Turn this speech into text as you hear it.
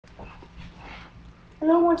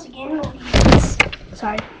Hello once again, ladies.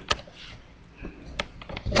 Sorry.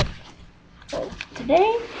 So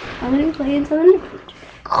today I'm gonna be playing something different.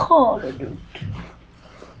 Call of Duty.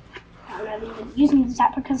 I'm not even using the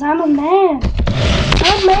zapper because I'm a man.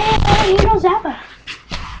 I'm a man. I don't need no zapper.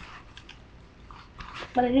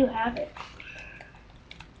 But I do have it.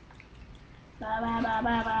 Ba ba ba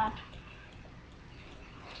ba ba.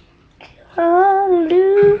 Call of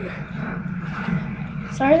Duty.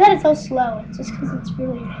 Sorry that it's so slow. It's just because it's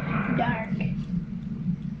really dark.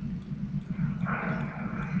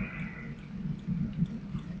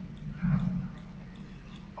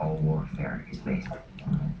 All warfare is based.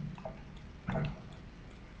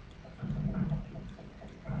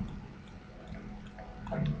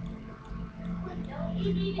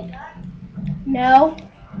 No.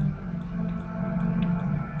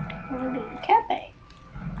 I'm doing cafe.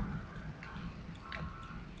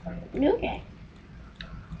 New game.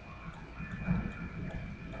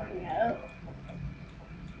 No.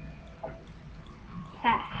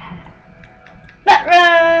 Ha. Butt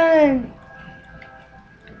run!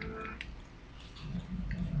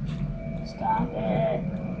 Stop it.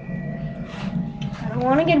 I don't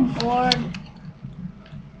want to get bored.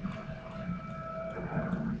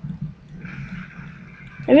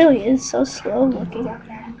 It really is so slow looking at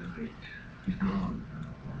that.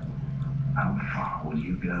 How far will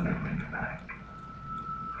you go to bring it back?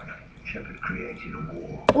 Shepard created a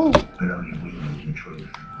war, Ooh. but only we knew the truth.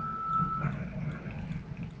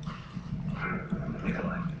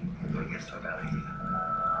 Nikolai, I guess I'm out of here.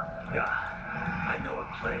 Yeah, I know a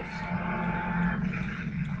place.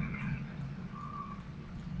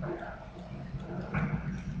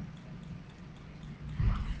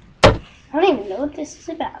 I don't even know what this is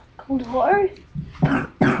about. Cold War?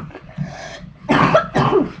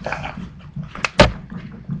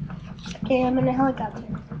 Okay, I'm in a helicopter.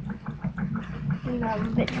 And I'm a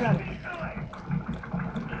bit drunk.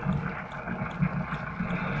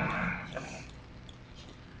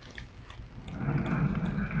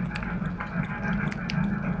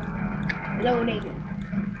 Loading.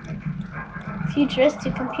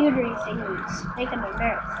 Futuristic computery things making on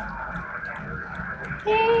Earth.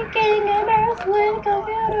 Making on Earth with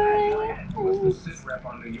computery. Sit rep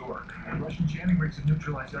on New York. Russian jamming rigs have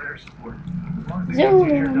neutralized our air support.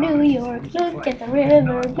 Zulu, New York, look at the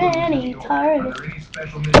river, many targets.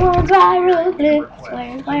 One viral clip,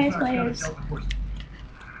 swears.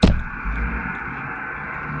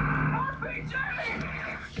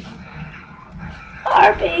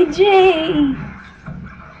 RPG!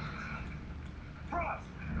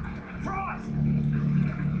 Frost!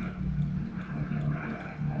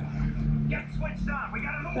 Get switched on. We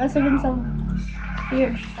gotta move. Must have been some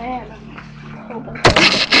weird fan. I'm hoping.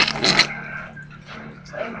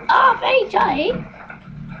 RPG!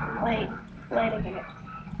 Wait a minute.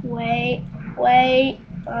 Wait.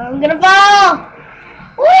 I'm gonna fall!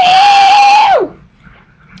 Woo!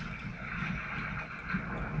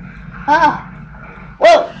 Ah!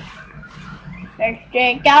 Whoa! Let's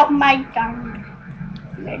take out my gun.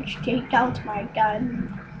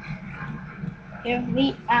 Give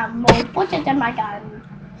me ammo. Put it in my gun.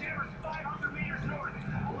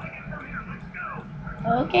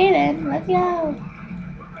 Okay then, let's go.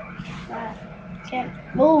 Can't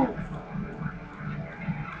move.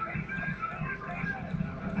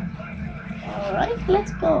 Alright,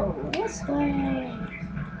 let's go. This way.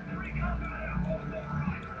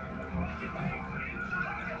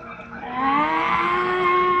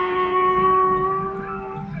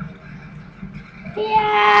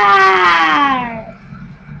 Yeah!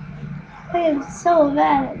 I am so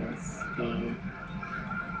bad at this game.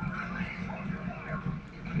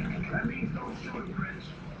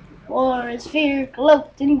 War is fear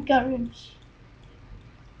cloaked in courage.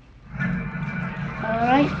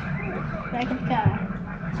 Alright, back in the car.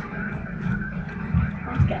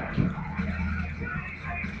 Let's go.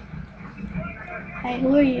 Hey, who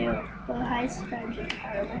are you? Oh, hi, Sergeant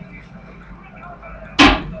Harley.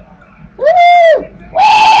 Woo!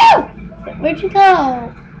 Woo! Where'd you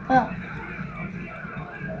go? Oh.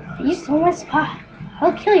 You stole my spot.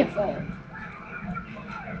 I'll kill you for it.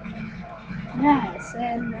 Nice,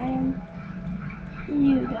 and then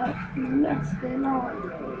you got nothing on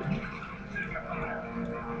me.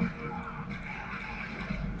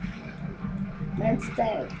 Let's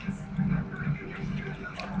dance.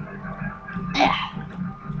 Yeah.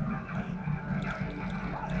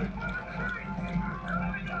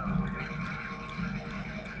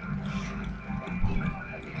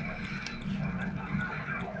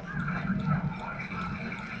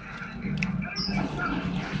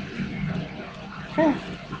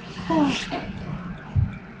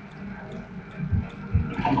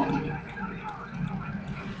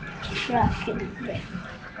 Trucking great.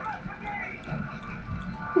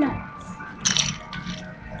 Nice.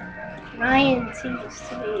 Ryan seems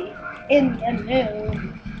to be in the mood.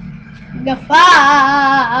 Gaffa!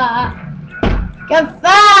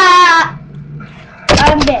 Gaffa!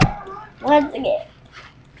 I'm dead. Once again.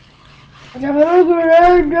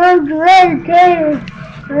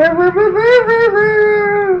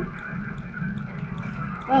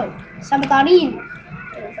 Oh, Sabatari.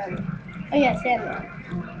 Oh yeah, Sandman.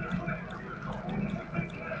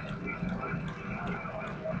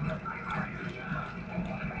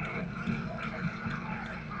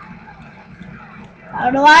 How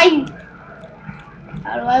do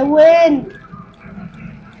I win?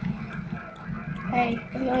 Hey,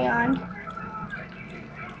 what's going on?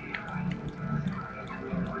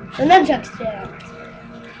 The nunchucks jammed.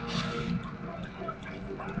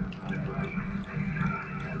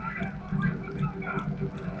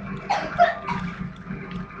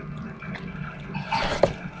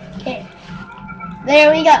 Okay, there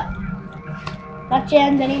we go. Not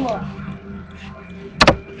jammed anymore.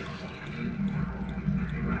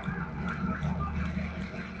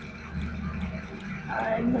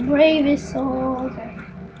 I'm the bravest soldier.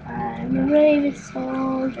 I'm the bravest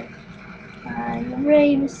soldier. I'm the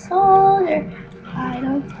bravest soldier. I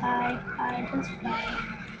don't fly, I just fly.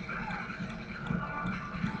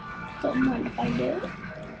 Don't mind if I do.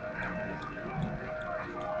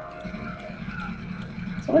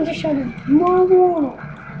 Someone just shouted, "Mama!"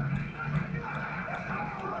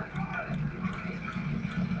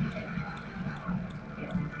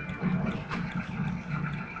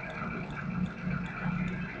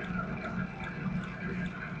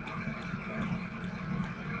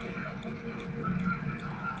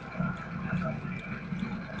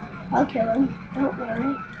 I'll kill him. Don't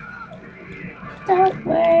worry. Don't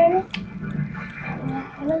worry.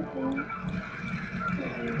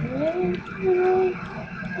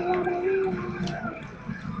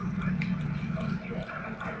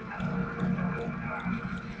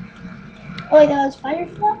 Oh wait, that was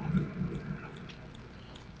Firefly?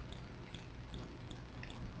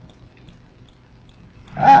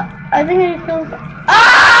 I think I killed.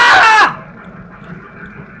 Ah!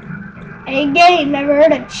 Hey, game, never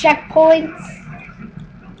heard of checkpoints?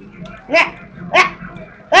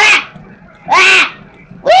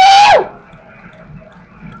 Woo!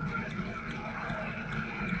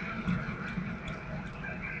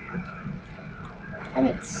 And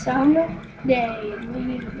it's some day in the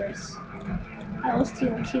universe, I will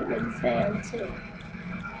steal a cute little fan too.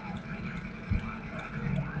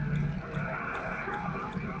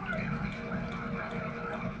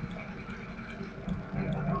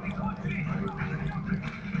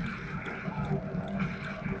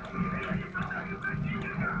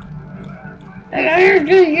 I gotta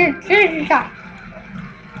do your shot.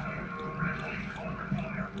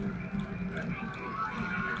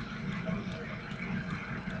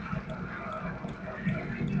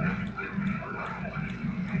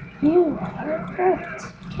 You are hurt.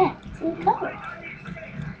 Captain Cover.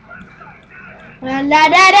 La da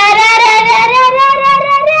da da da da da da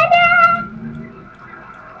da da da.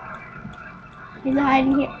 He's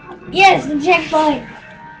hiding here. Yes, the checkpoint.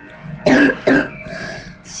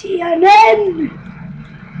 CNN.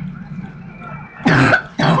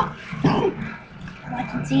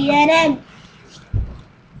 Watching CNN.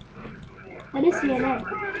 What is CNN?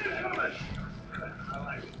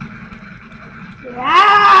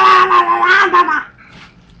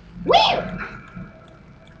 Woo!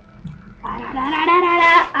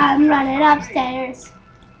 I'm running upstairs.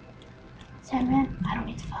 Sandman, I don't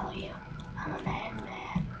need to follow you. I'm a man.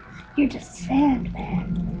 You're just sand,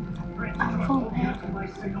 man. I'm a full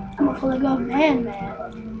man. I'm a fully grown man.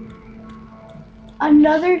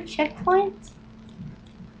 Another checkpoint?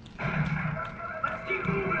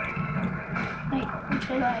 Wait, which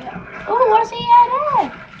way do I go? Oh, where's he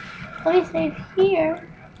at? Let me save here.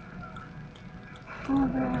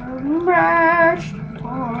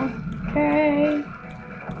 Okay.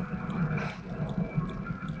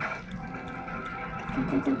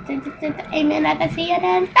 Amen at the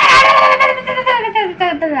CNN.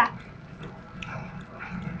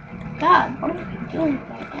 God, what are we doing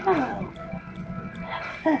right now?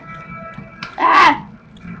 Ah!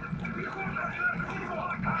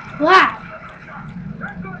 Wow!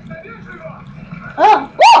 Oh!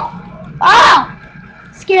 Woo! Oh!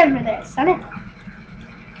 Scared me there, sonny.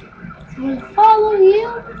 I'm gonna follow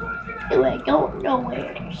you. You ain't going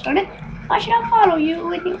nowhere, sonny. Why should I follow you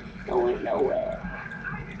when you ain't going nowhere?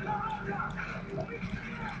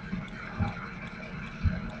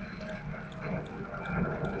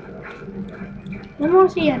 No more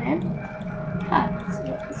CNN. Ah, let's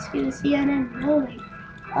see the CNN building.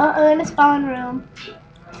 In a spawn room.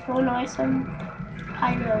 Go annoy some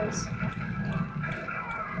pyros.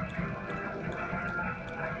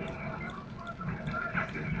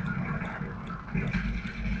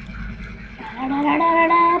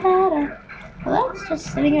 Well, that's just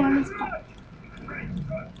sitting on his spot.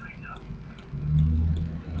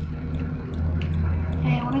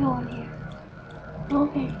 Hey, I wanna go in here.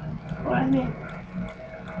 Okay, go in here.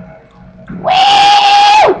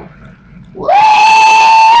 Woo!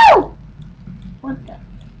 Woo! What the?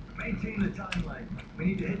 Maintain the timeline. We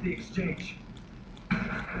need to hit the exchange.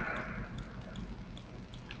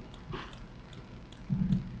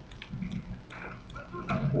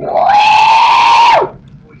 Woo!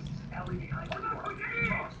 Voices, Ellie behind the door.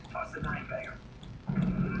 Toss the 9-bagger.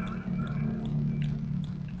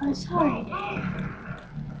 I'm sorry, Dave.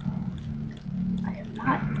 I am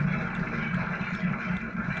not.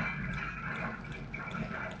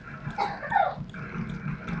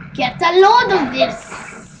 Get a load of this!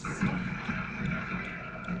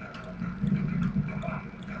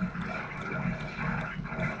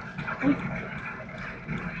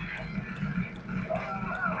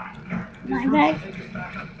 My bag. Take us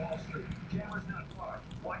back up Wall Street. Jammer's not far.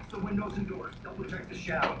 Watch the windows and doors. Double check the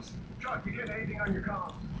shadows. Chuck, you getting anything on your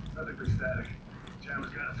comms? Nothing for static. Jammer's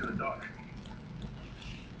got us in the dark.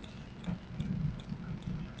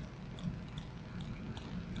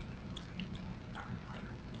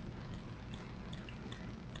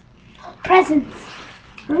 Presents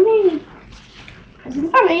for me.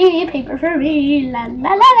 Presents for me. Paper for me. La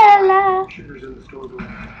la la la la. Shooters in the store building.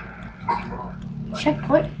 Switch them off.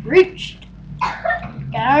 Checkpoint reached.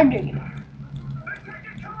 Got our duty.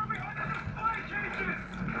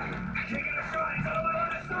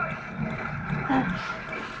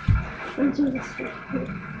 Into the street.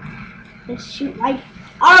 Just shoot like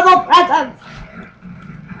horrible presents.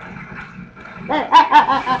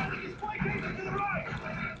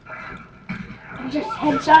 I just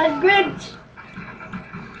headshotted Grinch.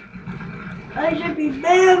 I should be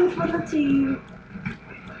banned from the team.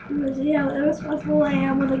 You see how irresponsible I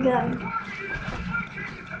am with a gun.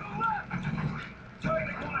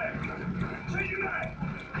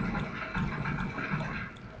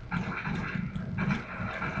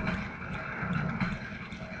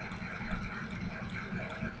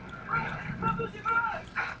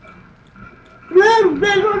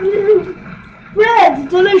 Bread,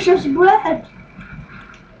 delicious bread.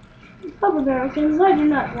 Some Americans, I do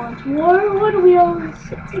not want war. Why do we all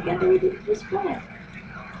sit together and eat this bread?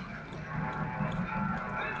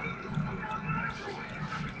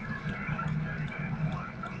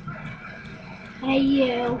 Hey,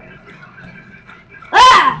 you.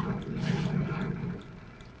 Ah!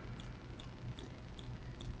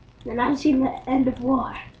 Then I've seen the end of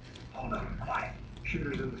war. Hold on, quiet.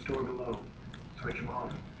 Shooters in the store below. Switch them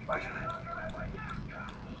off. Watch it.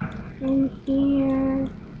 In here.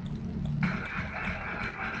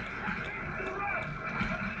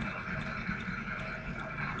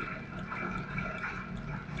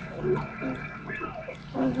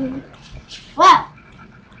 Wow.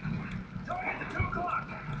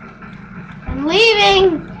 I'm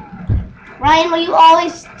leaving. Ryan, will you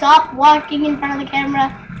always stop walking in front of the camera?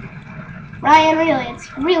 Ryan, really,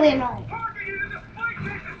 it's really annoying.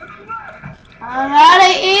 I'm out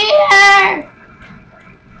of here.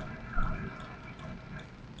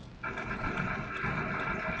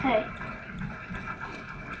 Hey.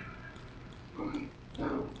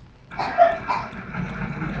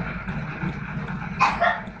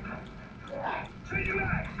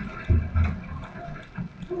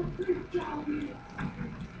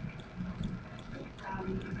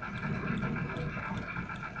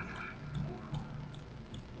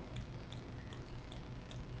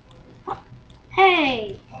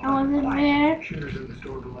 Hey, I wasn't there. Shooters in the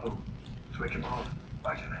store below. Switch them off.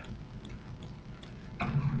 Watch it.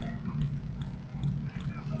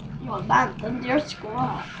 You abandoned your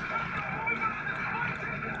squad.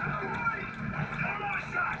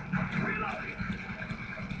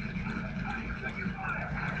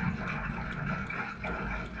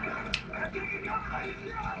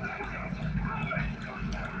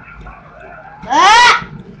 Ah!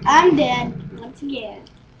 I'm dead once again.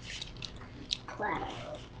 Clap.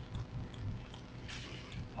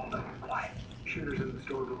 Quiet. Shooters in the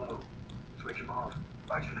store below. Switch them off.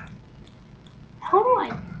 Watch it. How do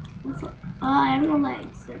I? I have no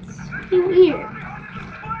legs. That's really weird.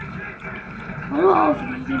 What do all of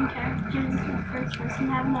these game characters in the first person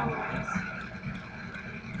have no legs?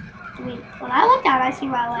 I mean, when I look down, I see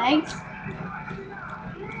my legs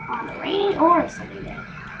on a rainy or a sunny day.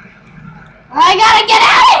 I gotta get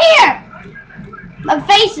out of here! My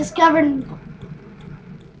face is covered in...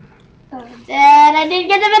 Oh, Dad, I didn't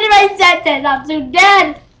get to finish my sentence. I'm so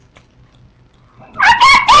dead. I'm not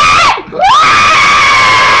dead!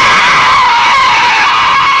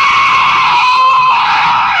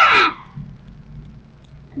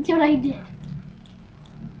 That's what I did.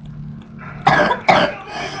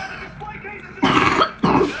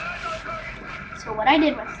 So what I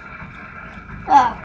did was...